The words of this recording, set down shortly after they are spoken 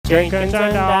Jenkins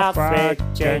and Alfred,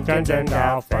 Jenkins and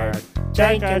Alfred,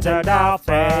 Jenkins and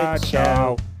Alfred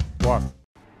Show. What?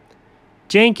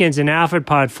 Jenkins and Alfred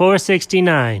Part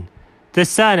 469. The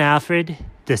sun, Alfred,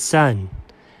 the sun.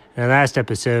 In the last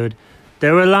episode,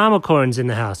 there were llamacorns in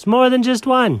the house, more than just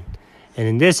one. And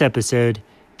in this episode,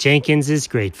 Jenkins is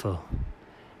grateful.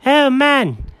 Oh,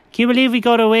 man, can you believe we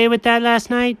got away with that last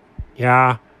night?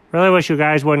 Yeah, really wish you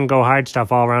guys wouldn't go hide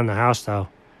stuff all around the house, though.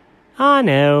 Oh,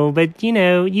 no, but,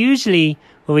 usually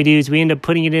what we do is we end up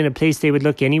putting it in a place they would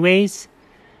look anyways.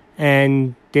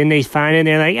 And then they find it and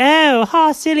they're like,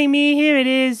 oh, silly me, here it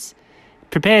is.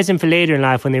 Prepares them for later in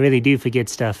life when they really do forget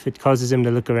stuff. It causes them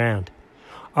to look around.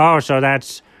 Oh, so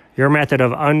that's your method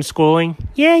of unschooling?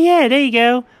 Yeah, there you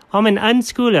go. I'm an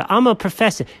unschooler. I'm a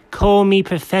professor. Call me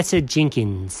Professor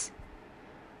Jenkins.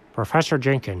 Professor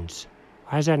Jenkins.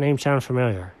 Why does that name sound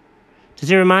familiar? Does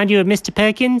it remind you of Mr.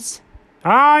 Perkins?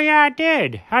 Oh, yeah, it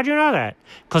did. How'd you know that?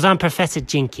 'Cause I'm Professor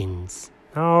Jenkins.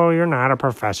 Oh, you're not a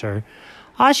professor.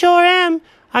 I sure am.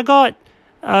 I got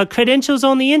credentials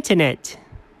on the internet.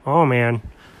 Oh, man.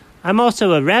 I'm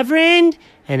also a reverend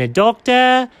and a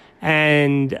doctor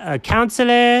and a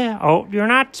counselor. Oh, you're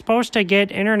not supposed to get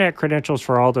internet credentials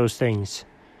for all those things.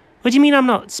 What do you mean I'm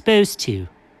not supposed to?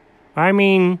 I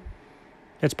mean,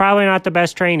 it's probably not the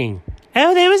best training.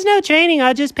 Oh, there was no training.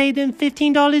 I just paid them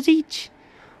 $15 each.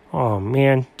 Oh,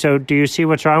 man. So do you see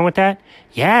what's wrong with that?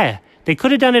 Yeah. They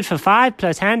could have done it for $5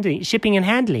 plus shipping and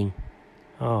handling.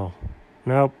 Oh,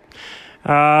 nope.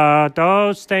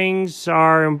 Those things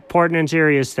are important and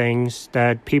serious things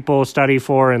that people study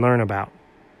for and learn about.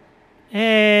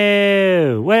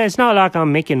 Oh, well, it's not like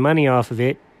I'm making money off of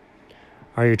it.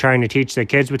 Are you trying to teach the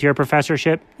kids with your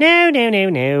professorship?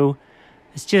 No.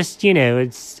 It's just,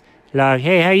 it's like,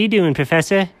 hey, how you doing,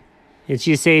 Professor? It's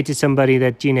you say it to somebody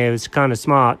that, is kind of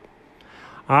smart.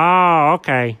 Oh,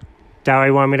 okay. Is that why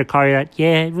you want me to call you that?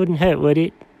 Yeah, it wouldn't hurt, would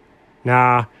it?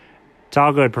 Nah, it's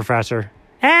all good, Professor.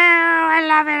 Oh, I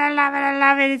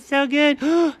love it. It's so good.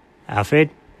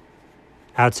 Alfred?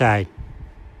 Outside.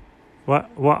 What,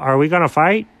 are we gonna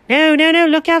fight? No,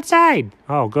 look outside.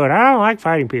 Oh, good. I don't like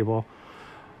fighting people.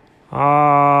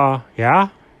 Yeah,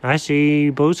 I see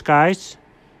blue skies.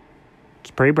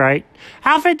 It's pretty bright.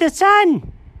 Alfred, the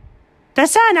sun! The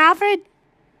sun, Alfred!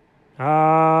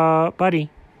 Buddy,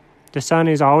 the sun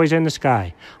is always in the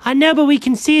sky. I know, but we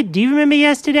can see it. Do you remember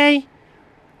yesterday?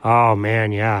 Oh,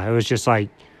 man, yeah. It was just,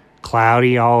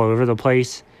 cloudy all over the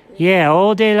place. Yeah,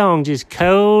 all day long, just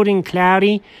cold and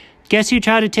cloudy. Guess who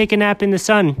tried to take a nap in the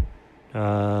sun?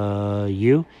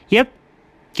 You? Yep.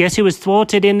 Guess who was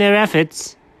thwarted in their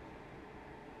efforts?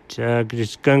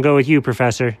 Just gonna go with you,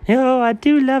 Professor. Oh, I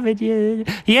do love it, yeah.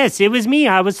 Yes, it was me.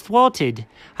 I was thwarted.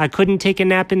 I couldn't take a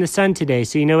nap in the sun today,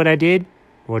 so you know what I did?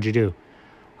 What'd you do?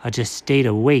 I just stayed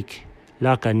awake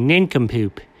like a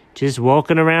nincompoop, just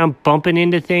walking around bumping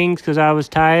into things because I was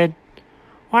tired.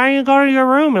 Why don't you go to your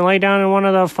room and lay down in one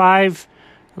of the 5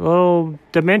 little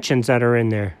dimensions that are in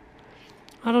there?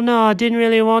 I don't know. I didn't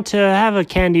really want to have a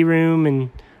candy room and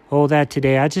all that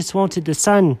today. I just wanted the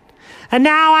sun. And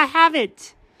now I have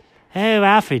it. Oh,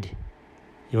 Alfred,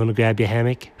 you want to grab your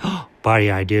hammock? Buddy,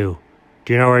 I do.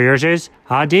 Do you know where yours is?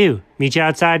 I do. Meet you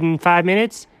outside in 5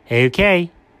 minutes?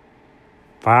 Okay.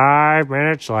 5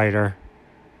 minutes later.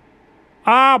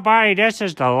 Oh, buddy, this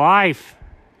is the life.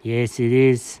 Yes, it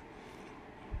is.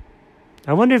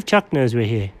 I wonder if Chuck knows we're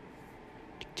here.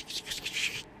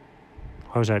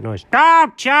 What was that noise?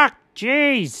 Oh, Chuck!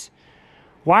 Jeez!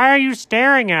 Why are you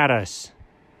staring at us?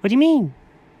 What do you mean?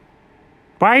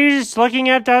 Why are you just looking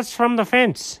at us from the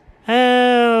fence?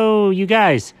 Oh, you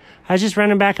guys. I was just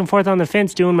running back and forth on the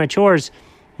fence doing my chores,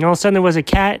 and all of a sudden there was a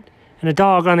cat and a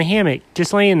dog on the hammock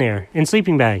just laying there in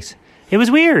sleeping bags. It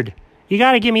was weird. You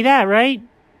gotta give me that, right?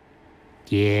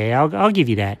 Yeah, I'll give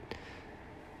you that.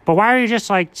 But why are you just,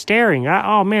 staring?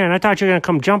 Oh, man, I thought you were gonna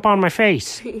come jump on my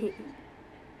face.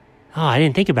 Oh, I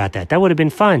didn't think about that. That would have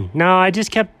been fun. No, I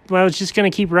was just going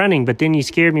to keep running, but then you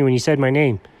scared me when you said my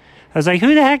name. I was like,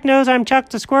 who the heck knows I'm Chuck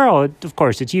the Squirrel? Of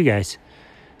course, it's you guys.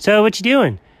 So, what you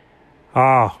doing?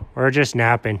 Oh, we're just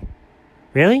napping.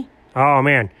 Really? Oh,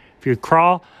 man. If you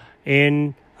crawl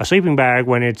in a sleeping bag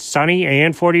when it's sunny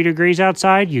and 40 degrees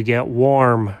outside, you get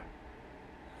warm.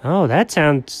 Oh, that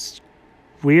sounds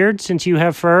weird since you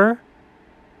have fur.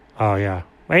 Oh, yeah.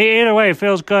 Either way, it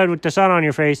feels good with the sun on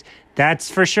your face. That's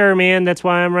for sure, man. That's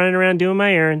why I'm running around doing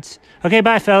my errands. Okay,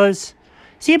 bye, fellas.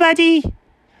 See you, buddy.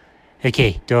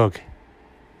 Okay, dog.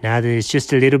 Now that it's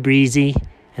just a little breezy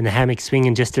and the hammock's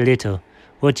swinging just a little,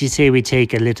 what do you say we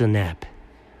take a little nap?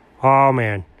 Oh,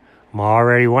 man. I'm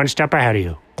already one step ahead of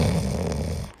you.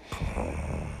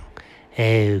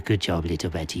 Oh, good job, little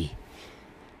buddy.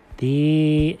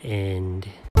 The end.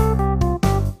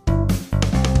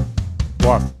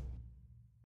 Woof.